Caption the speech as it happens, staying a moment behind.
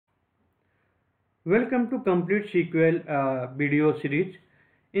Welcome to Complete SQL video series.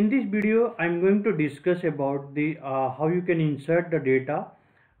 In this video, I'm going to discuss about the how you can insert the data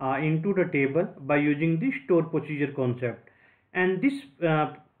into the table by using the store procedure concept. And this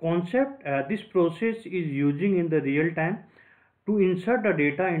process is using in the real time to insert the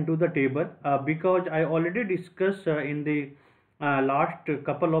data into the table because I already discussed in the last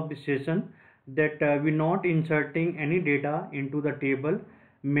couple of the session that we're not inserting any data into the table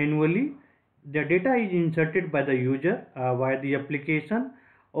manually. The data is inserted by the user via the application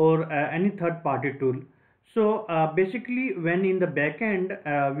or any third party tool. So basically when in the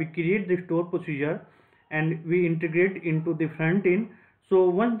backend we create the store procedure and we integrate into the front end. So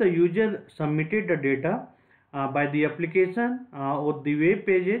once the user submitted the data by the application or the web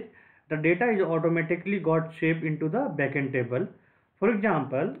pages, the data is automatically got saved into the backend table. For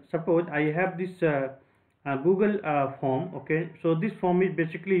example, suppose I have this Google form. Okay, so this form is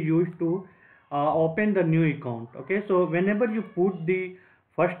basically used to open the new account. Okay, so whenever you put the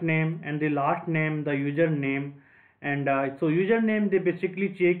first name and the last name, the username, and so username they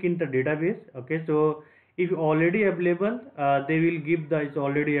basically check in the database. Okay, so if already available, they will give the it's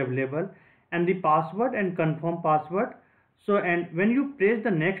already available, and the password and confirm password. So and when you press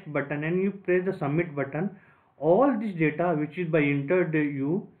the next button and you press the submit button, all this data which is by entered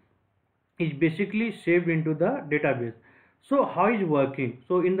you is basically saved into the database. So how is working?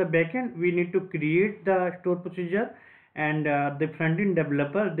 So in the backend we need to create the store procedure, and the front end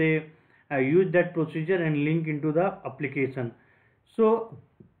developer they use that procedure and link into the application. So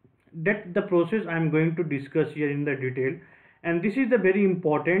that the process I'm going to discuss here in the detail, and this is the very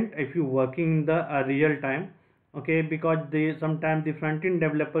important if you working in the real time. Okay, because they sometimes the front end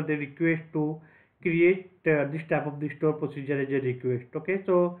developer they request to create this type of the store procedure as a request. Okay,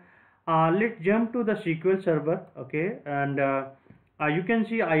 so let's jump to the SQL server. Okay, and you can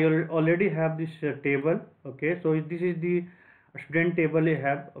see I already have this table. Okay, so this is the student table I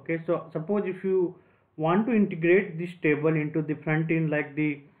have. Okay, so suppose if you want to integrate this table into the front end like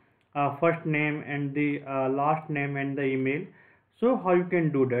the first name and the last name and the email, so how you can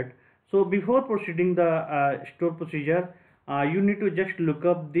do that? So before proceeding the store procedure, you need to just look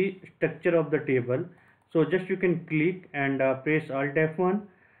up the structure of the table. So just you can click and press alt F1.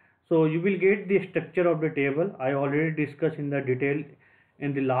 So you will get the structure of the table. I already discussed in the detail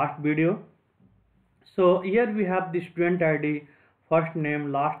in the last video. So here we have the student ID, first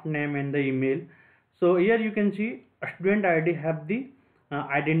name, last name, and the email. So here you can see student ID have the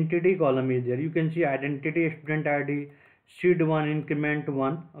identity column is there. You can see identity student ID, seed 1, increment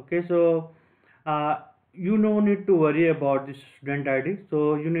 1. Okay, so uh, you no need to worry about this student ID.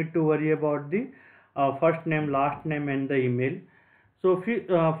 So you need to worry about the first name, last name, and the email. So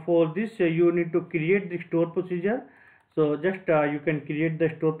for this you need to create the store procedure. So just you can create the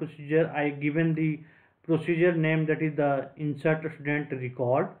store procedure. I given the procedure name, that is the insert student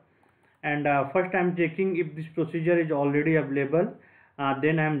record, and first I'm checking if this procedure is already available,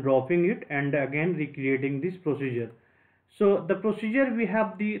 then I'm dropping it and again recreating this procedure. So the procedure we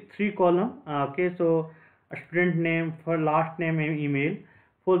have the three column. Okay, so a student name, for last name and email.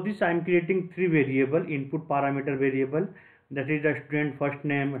 For this I'm creating three variable input parameter variable, that is the student first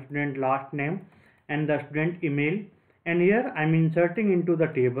name, student last name, and the student email. And here I'm inserting into the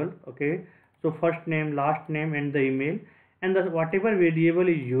table. Okay, so first name, last name, and the email, and the whatever variable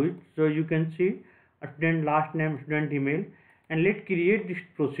is used. So you can see a student last name, student email, and let's create this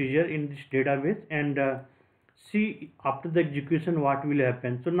procedure in this database and see after the execution what will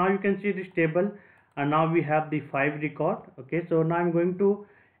happen. So now you can see this table, and now we have the 5 record. Okay, so now I'm going to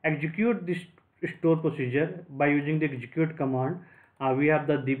execute this store procedure by using the execute command. We have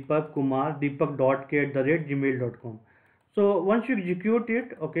the Deepak Kumar, deepak.k@gmail.com. So once you execute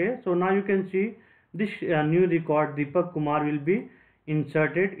it, okay, so now you can see this new record Deepak Kumar will be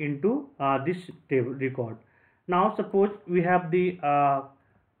inserted into this table record. Now suppose we have the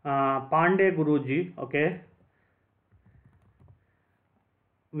Pandey Guruji. Okay,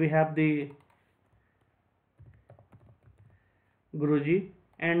 we have the Guruji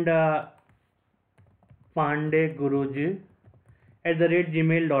and Pandey Guruji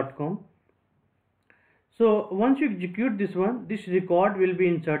 @gmail.com. So once you execute this one, this record will be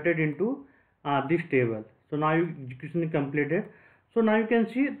inserted into this table. So now execution is completed. So now you can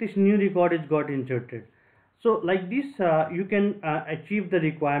see this new record is got inserted. So like this you can achieve the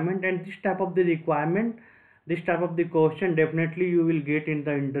requirement, and this type of the requirement, this type of the question definitely you will get in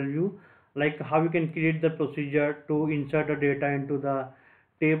the interview, like how you can create the procedure to insert the data into the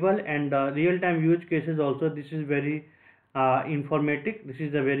table, and real time use cases also. This is very informative. This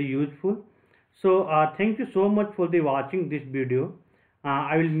is a very useful. So thank you so much for the watching this video.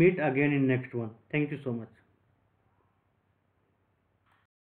 I will meet again in next one. Thank you so much.